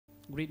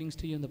Greetings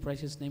to you in the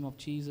precious name of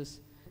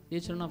Jesus. Dear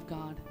children of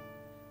God,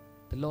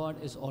 the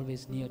Lord is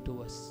always near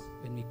to us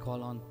when we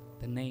call on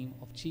the name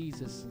of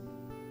Jesus.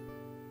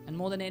 And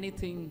more than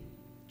anything,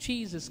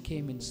 Jesus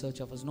came in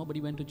search of us.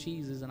 Nobody went to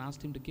Jesus and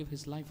asked him to give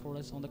his life for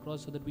us on the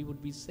cross so that we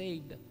would be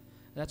saved.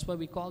 That's why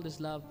we call this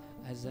love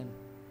as an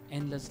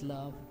endless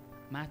love,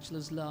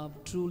 matchless love,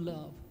 true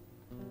love.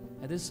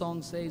 And this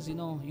song says,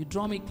 you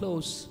draw me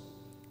close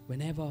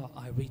whenever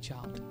I reach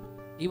out.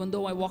 Even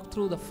though I walk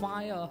through the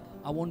fire,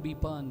 I won't be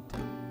burnt.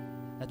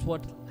 That's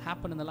what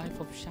happened in the life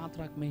of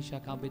Shadrach,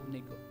 Meshach,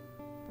 Abednego.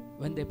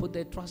 When they put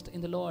their trust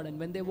in the Lord and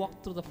when they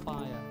walked through the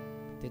fire,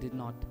 they did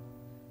not,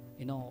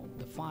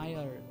 the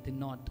fire did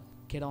not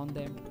get on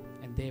them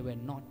and they were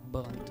not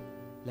burnt.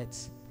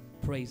 Let's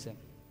praise him.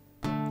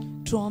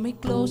 Draw me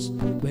close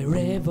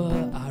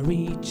wherever I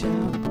reach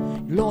out.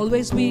 You'll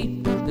always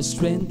be the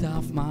strength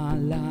of my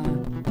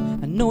life.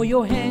 I know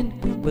your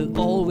hand will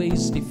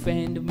always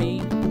defend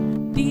me.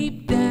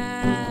 Deep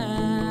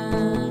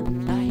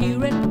down, I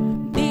hear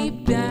it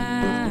deep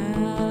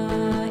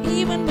down.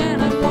 Even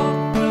when I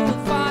walk through the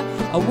fire,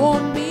 I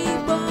won't be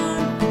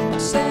burned. I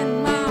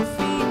send my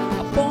feet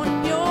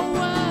upon your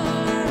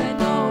word. I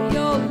know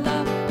your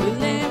love will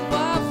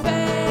never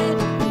fail.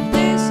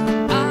 This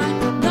I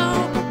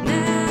know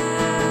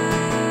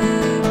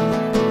now.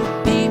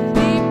 Deep,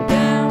 deep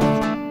down,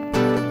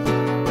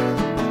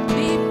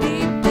 deep,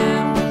 deep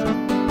down.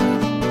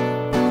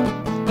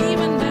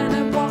 Even when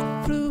I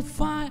walk through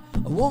fire, I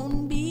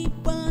won't be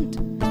burnt.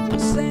 I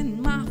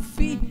send my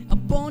feet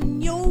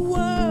upon your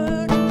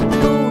word. I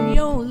know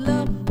your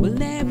love will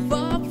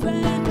never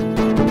fail.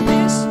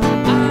 This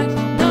I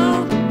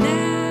know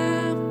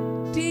now.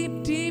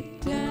 Deep,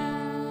 deep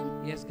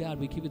down. Yes, God,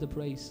 we give you the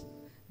praise.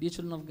 Dear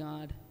children of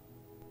God,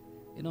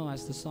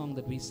 as the song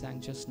that we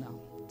sang just now,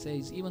 it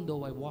says, even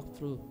though I walk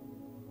through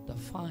the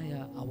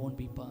fire, I won't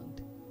be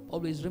burnt.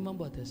 Always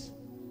remember this.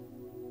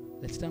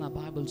 Let's turn our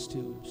Bibles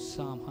to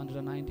Psalm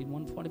 119,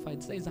 145.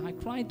 It says, I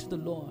cried to the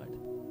Lord,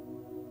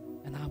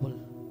 and I will,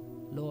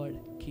 Lord,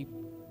 keep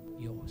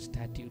your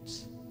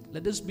statutes.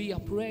 Let this be a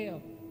prayer.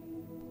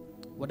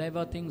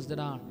 Whatever things that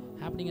are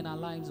happening in our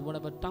lives,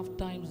 whatever tough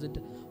times that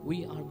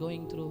we are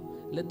going through,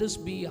 let this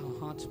be our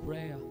heart's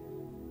prayer.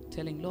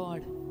 Telling,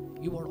 Lord,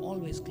 you are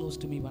always close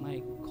to me when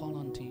I call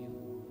on to you.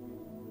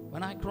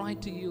 When I cry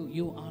to you,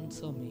 you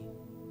answer me.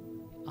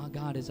 Our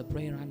God is a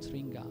prayer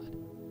answering God.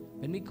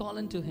 When we call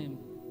unto him,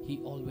 he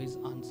always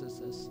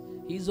answers us.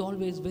 He's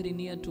always very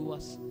near to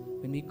us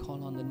when we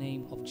call on the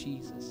name of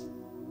Jesus.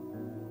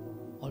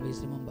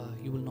 Always remember,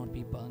 you will not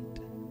be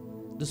burnt.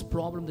 This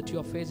problem that you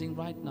are facing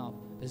right now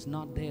is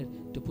not there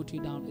to put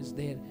you down, it's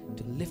there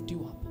to lift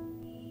you up.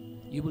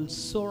 You will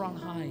soar on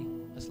high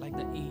as like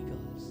the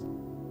eagles.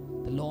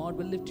 The Lord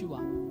will lift you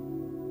up.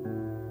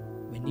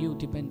 When you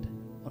depend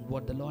on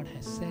what the Lord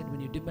has said,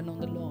 when you depend on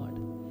the Lord,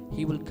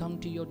 he will come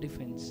to your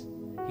defense.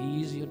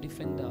 He is your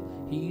defender.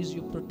 He is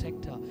your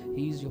protector.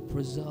 He is your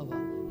preserver.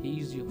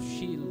 He is your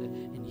shield.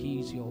 And he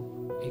is your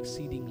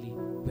exceedingly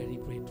very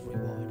great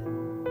reward.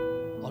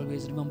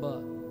 Always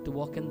remember to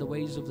walk in the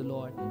ways of the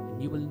Lord,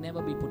 and you will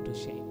never be put to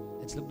shame.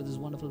 Let's look to this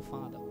wonderful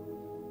Father.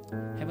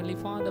 Heavenly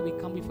Father, we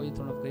come before your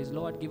throne of grace.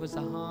 Lord, give us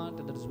a heart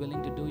that is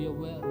willing to do your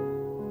will.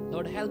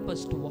 Lord, help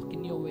us to walk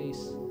in your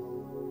ways.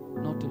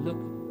 Not to look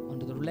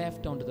onto the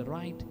left, onto the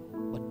right,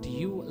 but to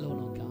you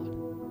alone, O God.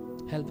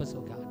 Help us,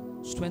 O God.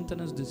 Strengthen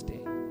us this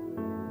day.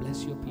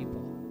 Bless your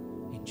people.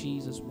 In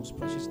Jesus' most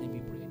precious name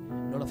we pray.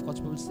 Lord of God's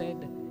people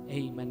said,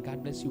 Amen.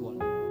 God bless you all.